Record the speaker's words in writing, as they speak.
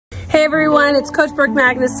Hey everyone, it's Coach Brooke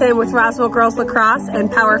Magnuson with Roswell Girls Lacrosse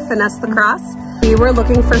and Power Finesse Lacrosse. We were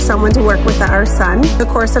looking for someone to work with our son. In the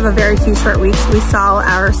course of a very few short weeks, we saw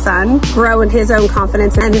our son grow in his own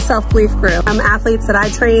confidence and his self-belief grew. Athletes that I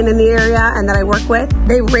train in the area and that I work with,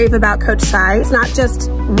 they rave about Coach Sai. It's not just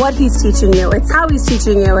what he's teaching you, it's how he's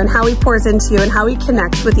teaching you and how he pours into you and how he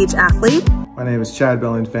connects with each athlete. My name is Chad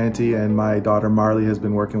Belinfanti and my daughter Marley has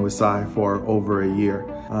been working with Sai for over a year.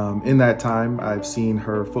 In that time, I've seen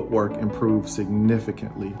her footwork improve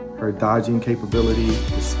significantly. Her dodging capability,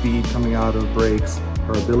 the speed coming out of breaks,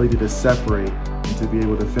 her ability to separate and to be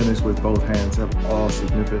able to finish with both hands have all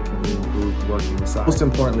significantly improved working with Sai. Most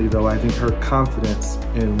importantly though, I think her confidence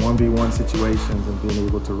in 1v1 situations and being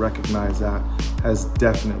able to recognize that has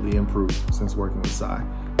definitely improved since working with Sai.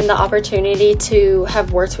 And the opportunity to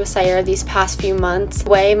have worked with Saire these past few months, the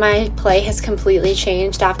way my play has completely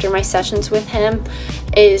changed after my sessions with him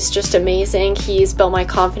is just amazing. He's built my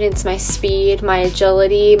confidence, my speed, my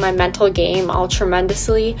agility, my mental game all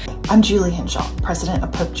tremendously. I'm Julie Henshaw, president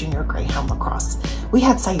of Pope Junior Greyhound Lacrosse. We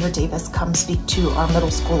had Saire Davis come speak to our middle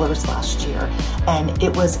schoolers last year, and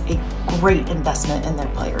it was a great investment in their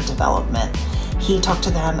player development. He talked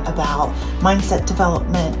to them about mindset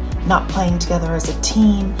development, not playing together as a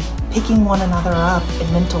team, picking one another up,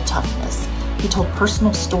 and mental toughness. He told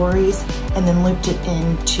personal stories and then looped it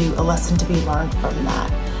into a lesson to be learned from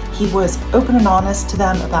that. He was open and honest to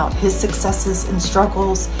them about his successes and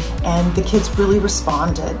struggles, and the kids really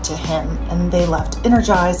responded to him, and they left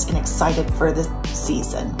energized and excited for the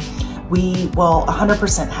season. We will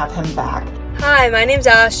 100% have him back. Hi, my name's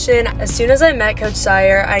Ashton. As soon as I met Coach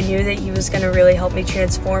Saire, I knew that he was going to really help me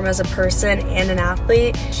transform as a person and an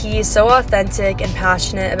athlete. He's so authentic and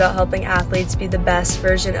passionate about helping athletes be the best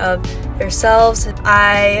version of themselves.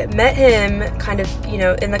 I met him kind of,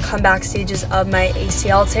 in the comeback stages of my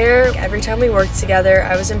ACL tear. Every time we worked together,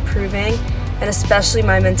 I was improving, and especially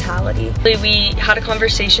my mentality. We had a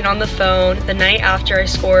conversation on the phone the night after I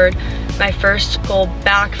scored my first goal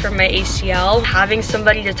back from my ACL. Having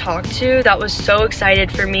somebody to talk to that was so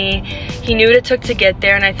excited for me. He knew what it took to get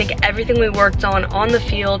there, and I think everything we worked on the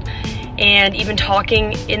field and even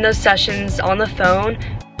talking in those sessions on the phone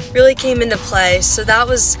really came into play. So that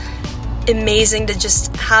was amazing to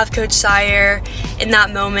just have Coach Saire in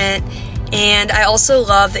that moment. And I also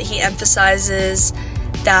love that he emphasizes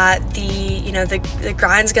that the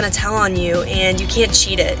grind's gonna tell on you and you can't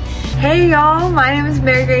cheat it. Hey y'all, my name is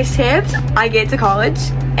Mary Grace Tibbs. I get to college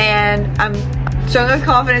and I'm struggling with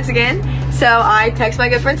confidence again. So I text my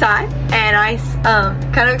good friend Sai and I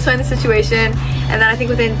kind of explain the situation, and then I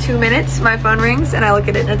think within 2 minutes my phone rings and I look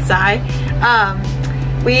at it and it's Sai.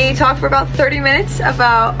 We talked for about 30 minutes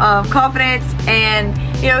about confidence, and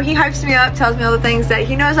he hypes me up, tells me all the things that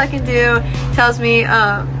he knows I can do, tells me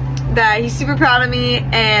that he's super proud of me,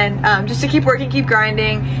 and just to keep working, keep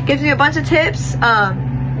grinding. Gives me a bunch of tips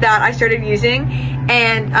that I started using,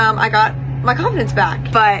 and I got my confidence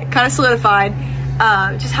back. But kind of solidified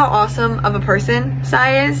just how awesome of a person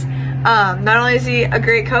Sai is. Not only is he a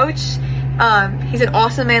great coach, he's an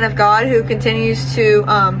awesome man of God who continues to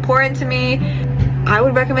pour into me. I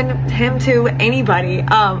would recommend him to anybody.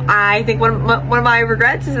 I think one of my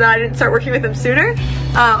regrets is that I didn't start working with him sooner.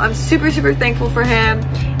 I'm super thankful for him,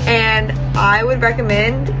 and I would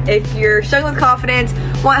recommend, if you're struggling with confidence,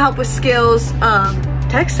 want help with skills,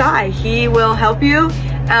 text Sai. He will help you,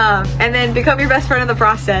 and then become your best friend in the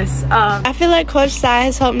process. I feel like Coach Sai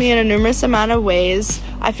has helped me in a numerous amount of ways.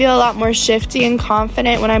 I feel a lot more shifty and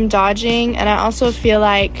confident when I'm dodging, and I also feel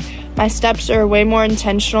like my steps are way more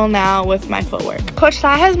intentional now with my footwork. Coach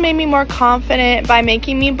Sai has made me more confident by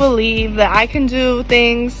making me believe that I can do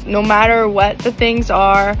things no matter what the things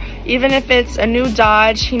are. Even if it's a new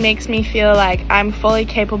dodge, he makes me feel like I'm fully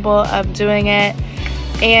capable of doing it.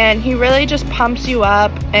 And he really just pumps you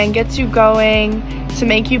up and gets you going to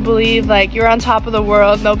make you believe like you're on top of the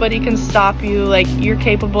world. Nobody can stop you. Like, you're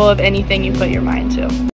capable of anything you put your mind to.